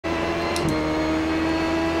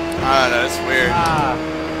I don't know, it's weird.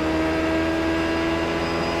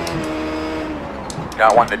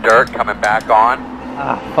 Got one in the dirt coming back on.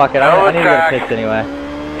 Fuck it. I need to go to pits anyway.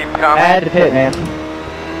 Keep coming. I had to pit, man.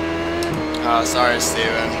 Oh, sorry,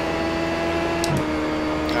 Steven.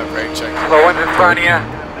 No brake check. Slow one's in front of you.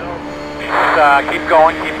 Keep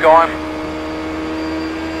going, keep going.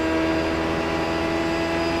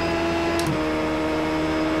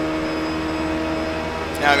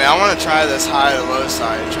 Yeah, I mean, I want to try this high to low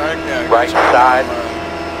side. Try right side.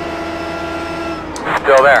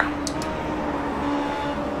 Still there.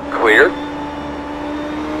 Clear.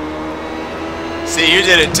 See, you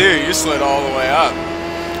did it too. You slid all the way up.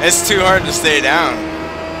 It's too hard to stay down.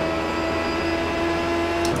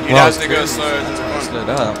 You'd have to go slower than the corner. Slid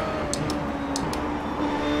up.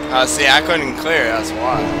 See, I couldn't clear. That's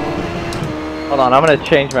why. Hold on, I'm gonna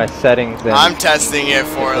change my settings. Then. I'm testing it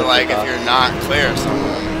for like if you're not clear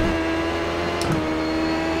somewhere.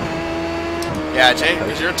 Yeah, change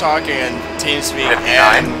because you're talking in TeamSpeak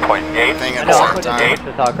and thing at the same time. I'm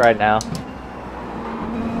to talk right now.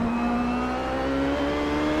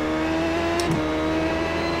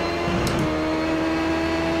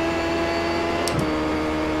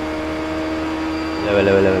 Hello.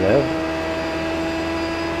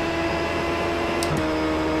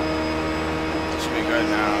 Should be good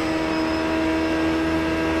now.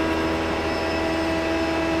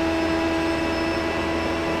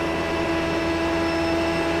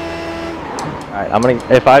 Alright, I'm gonna,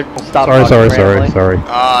 if I stop Sorry.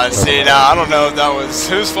 See, now, I don't know if that was,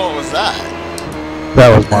 whose fault was that?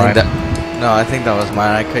 That was mine. No, I think that was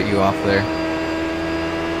mine. I cut you off there.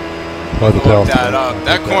 Hard to tell. Look that up.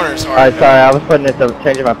 That corner's hard. Alright, sorry, I was putting it to,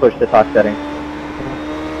 changing my push to talk setting.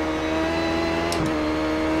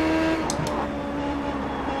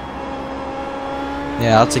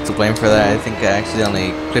 Yeah, I'll take the blame for that. I think I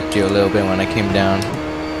accidentally clipped you a little bit when I came down.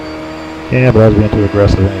 Yeah, but I was being too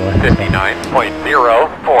aggressive anyway.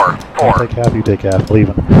 59.044. Take half, you take half,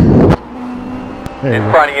 leaving. In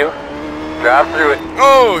front of you. Drive through it.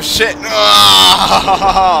 Oh, shit.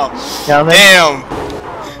 Oh, damn.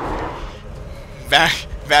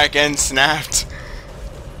 Back end snapped.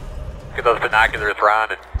 Get those binoculars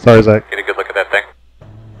around and Sorry, Zach. get a good look at that thing.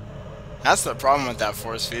 That's the problem with that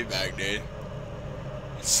force feedback, dude.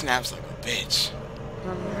 It snaps like a bitch.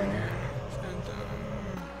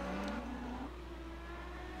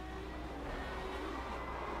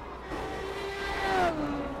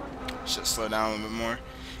 Should slow down a little bit more.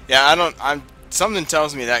 Yeah, something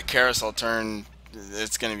tells me that carousel turn,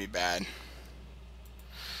 it's gonna be bad.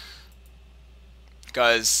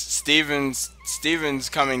 Because Steven's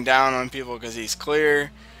coming down on people because he's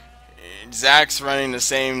clear. Zach's running the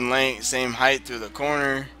same length, same height through the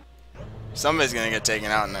corner. Somebody's gonna get taken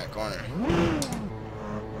out in that corner.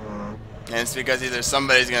 And it's because either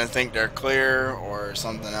somebody's gonna think they're clear or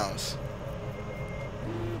something else.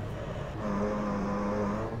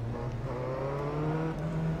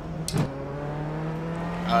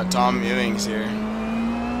 Tom Ewing's here.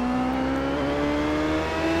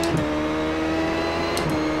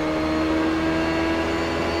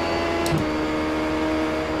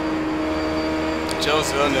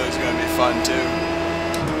 Chillsville is going to be fun too.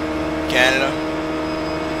 Canada.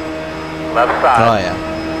 Left side. Oh yeah,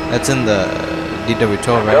 that's in the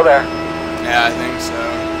DW12, right? Still there. Yeah, I think so.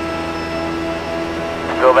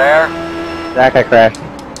 Still there. Zach, I crashed.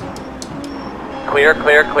 Clear.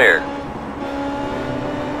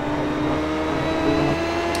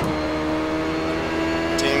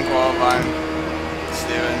 Team qualifying.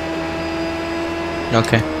 Steven.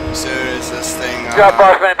 Okay. As soon as this thing. Good job,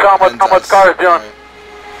 boss man. Tell them what car's doing.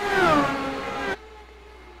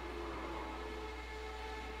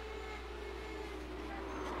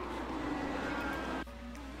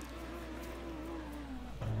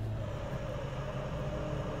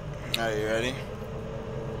 Are you ready?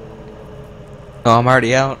 Oh, I'm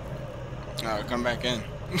already out. Oh, come back in.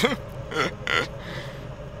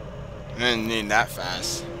 I didn't need that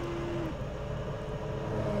fast.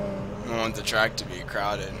 I don't want the track to be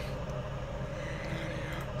crowded.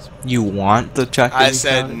 You want the track to be I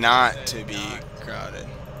said crowded? not to be crowded.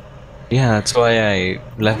 Yeah, that's why I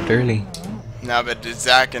left early. No, but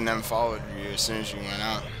Zach and them followed you as soon as you went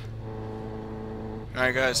out.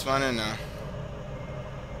 Alright guys, spawn in now.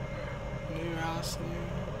 New house,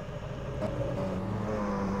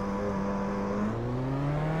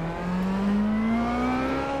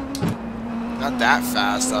 not that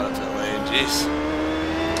fast out of pit lane, jeez.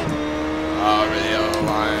 Oh, over the yellow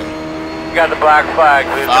line. You got the black flag,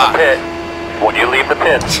 leave the pit. When you leave the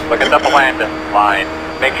pit, look at the landing line.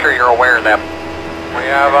 Make sure you're aware of them. We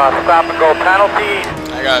have a stop and go penalty.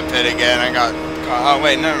 I got pit again, I got car. Oh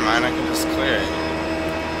wait, never mind. I can just clear it.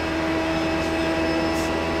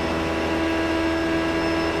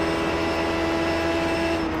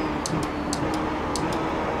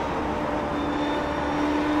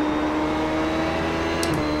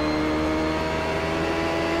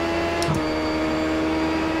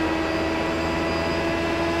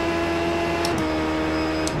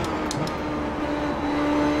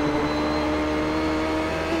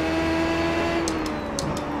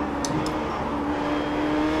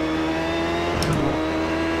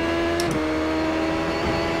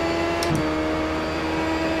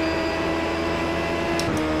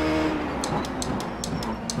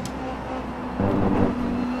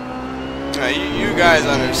 You guys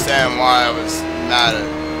understand why I was mad at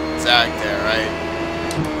Zach there, right?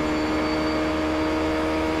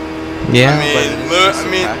 Yeah,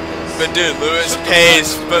 but dude, Lewis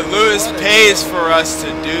pays for us to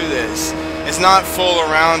do this. It's not full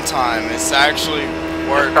around time. It's actually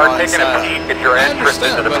work. Start taking a peek at your entrance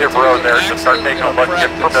into the pit road there. So start taking a look,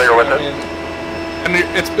 get familiar with it. And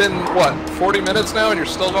it's been what, 40 minutes now, and you're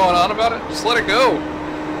still going on about it? Just let it go.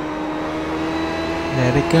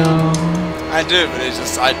 Let it go. I do, but it's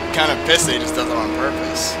just, I kind of pissed that he just does it on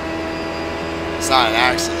purpose. It's not an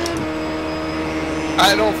accident.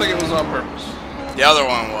 I don't think it was on purpose. The other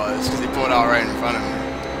one was, because he pulled out right in front of me.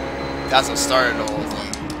 That's what started the whole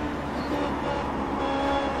thing.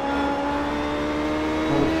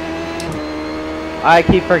 I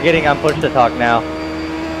keep forgetting I'm push to talk now.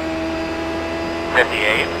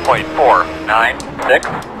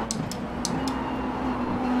 58.496.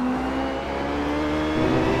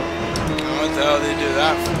 What the hell did they do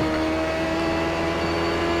that for?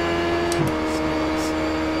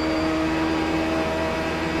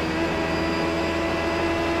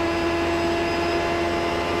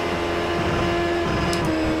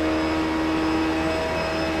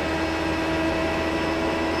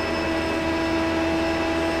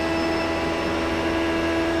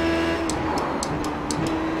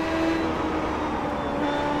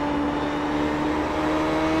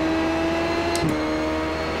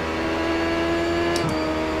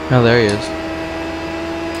 Oh, there he is.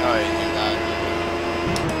 Oh, he came back.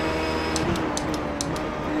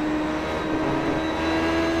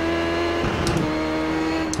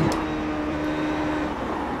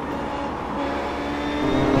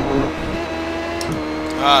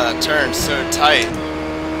 Ah, that turn's so tight.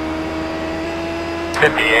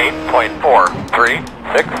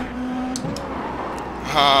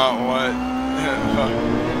 58.436. What?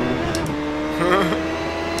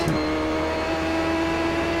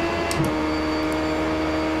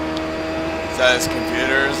 Is that his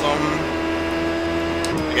computer or something?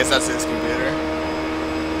 I guess that's his computer.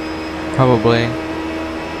 Probably.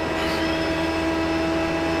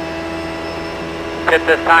 Pit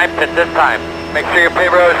this time, pit this time. Make sure your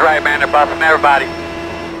pit road is right, man. They're busting everybody.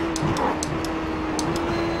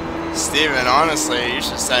 Steven, honestly, you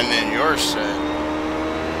should send in your shit.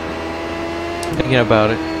 Thinking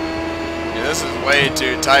about it. Yeah, this is way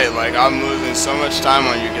too tight. Like, I'm losing so much time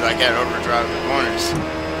on you because I can't overdrive the corners.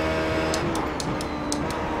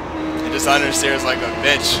 It just understeers like a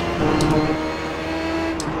bitch.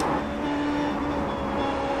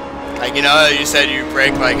 Like, you know, you said you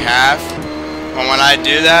brake like half. But when I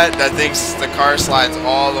do that, the car slides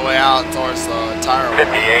all the way out towards the tire wall.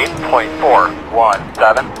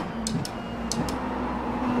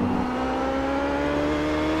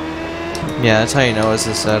 58.417. Yeah, that's how you know it's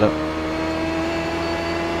the setup.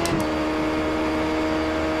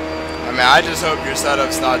 I mean, I just hope your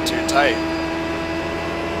setup's not too tight.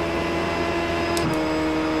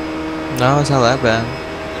 No, it's not that bad.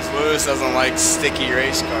 Because Lewis doesn't like sticky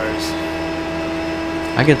race cars.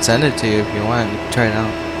 I can send it to you if you want. You can try it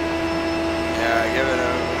out. Yeah, give it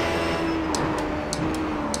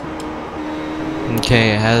over.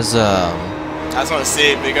 Okay, it has I just want to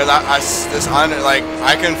see it because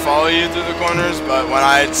I can follow you through the corners, but when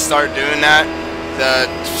I start doing that,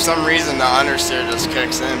 for some reason the understeer just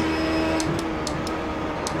kicks in.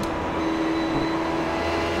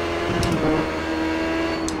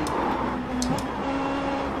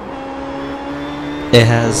 It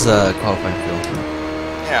has qualifying fuel.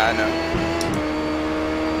 Yeah, I know.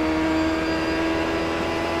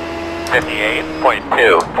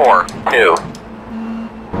 58.242.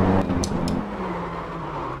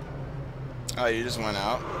 Oh, you just went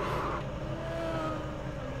out?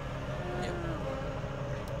 Yep.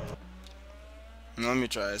 Let me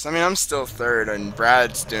try this. I mean, I'm still third, and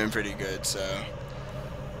Brad's doing pretty good, so.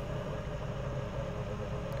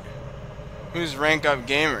 Who's rank up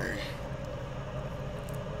gamer?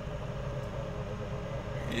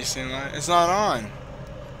 You seen that? It's not on.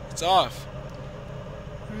 It's off.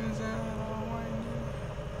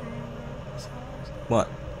 What?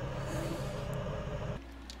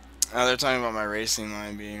 Oh, they're talking about my racing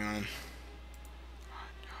line being on.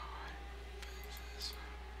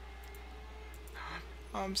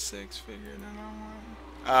 I'm 6-figure and I'm on.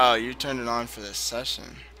 Oh, you turned it on for this session.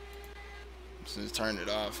 So turned it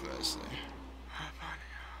off mostly.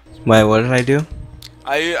 Wait, what did I do?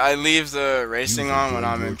 I leave the racing on when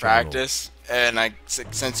I'm in practice, and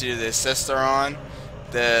since you the assists are on,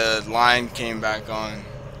 the line came back on.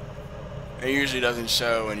 It usually doesn't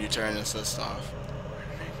show when you turn the assist off.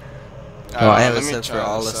 Oh, I have assist for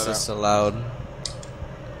all assists allowed.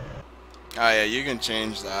 Oh yeah, you can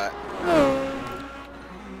change that.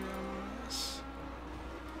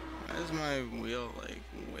 Why is my wheel like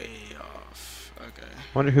way off? Okay.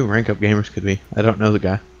 I wonder who Rank Up Gamers could be. I don't know the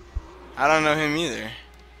guy. I don't know him either.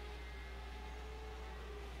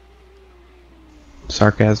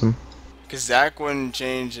 Sarcasm. Cause Zach wouldn't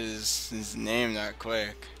change his name that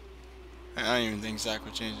quick. I don't even think Zach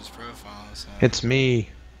would change his profile. So. It's me.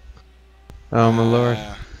 Oh my lord.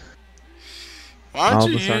 Why don't All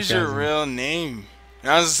you the use your sarcasm. real name?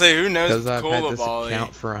 And I was gonna say, who knows Because I've had this Coolabali?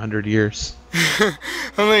 account for 100 years.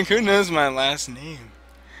 I'm like, who knows my last name?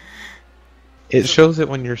 It shows it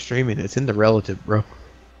when you're streaming. It's in the relative, bro.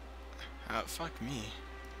 Fuck me.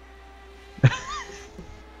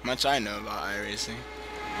 Much I know about iRacing.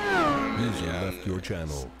 User left your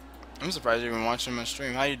channel. I'm surprised you're even watching my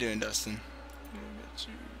stream. How you doing, Dustin?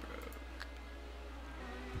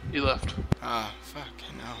 He left. Ah,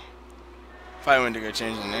 fucking hell. Probably went to go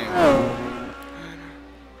change the name.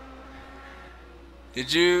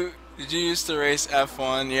 Did you used to race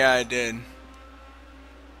F1? Yeah, I did.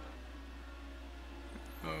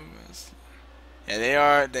 Yeah, they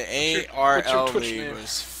are. The ARL League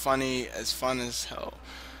was fun as hell.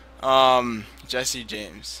 Jesse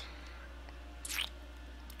James.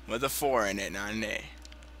 With a 4 in it, not an A.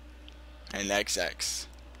 And XX.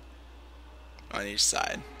 On each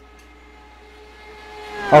side.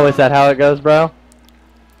 Oh, is that how it goes, bro?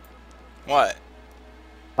 What?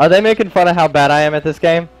 Are they making fun of how bad I am at this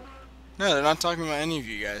game? No, they're not talking about any of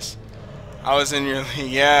you guys. I was in your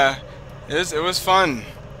league. Yeah, it was fun.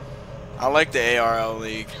 I like the ARL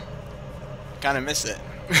League. Kind of miss it.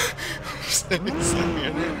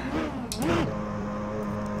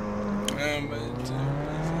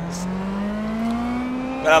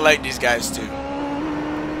 But I like these guys too.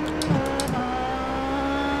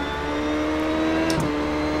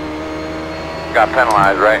 Got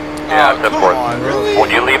penalized, right? Yeah, oh, come on, really?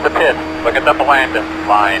 When you leave the pit, look at the landing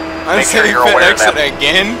line. Make sure Unsafe you're pit aware of exit that.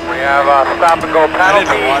 again? We have a stop and go I penalty.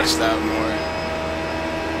 need to watch that more.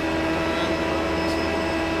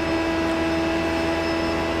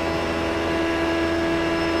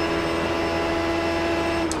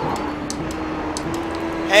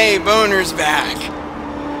 Hey, Boner's back.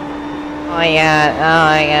 Oh I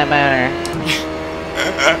got boner.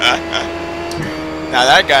 Now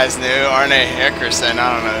that guy's new, Arne Hickerson.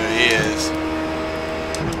 I don't know who he is.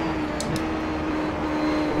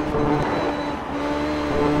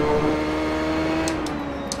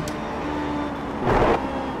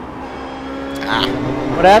 Ah.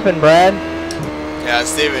 What happened, Brad? Yeah,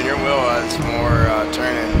 Steven, your wheel has more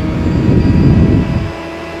turning.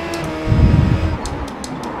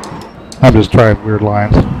 I'm just trying weird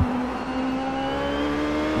lines.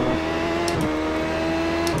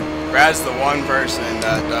 Brad's the one person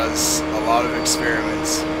that does a lot of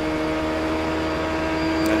experiments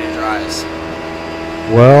that he drives.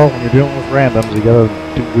 Well, when you're dealing with randoms, you gotta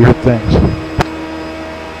do weird things.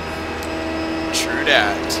 True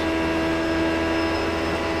dat.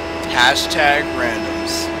 Hashtag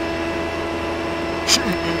randoms.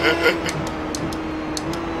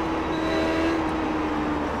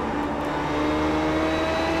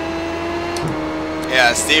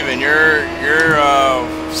 Yeah, Steven, your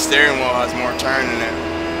steering wheel has more turn in it.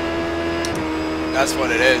 That's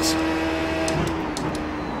what it is.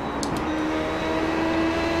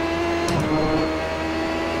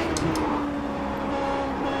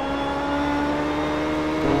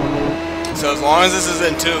 So as long as this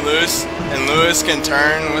isn't too loose, and Lewis can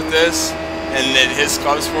turn with this, and that his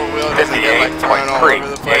club sport wheel doesn't get like thrown all over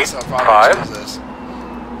the place, I'll probably choose this.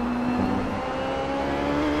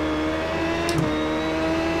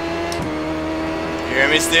 You hear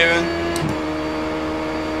me, Steven?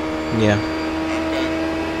 Yeah. Okay.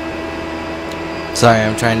 Sorry,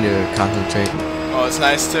 I'm trying to concentrate. Well, it's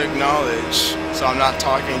nice to acknowledge, so I'm not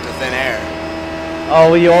talking to thin air. Oh,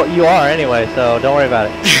 well, you are anyway, so don't worry about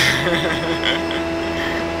it.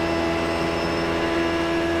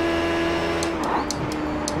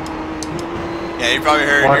 Yeah, you probably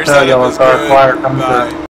heard your setup is good. Bye.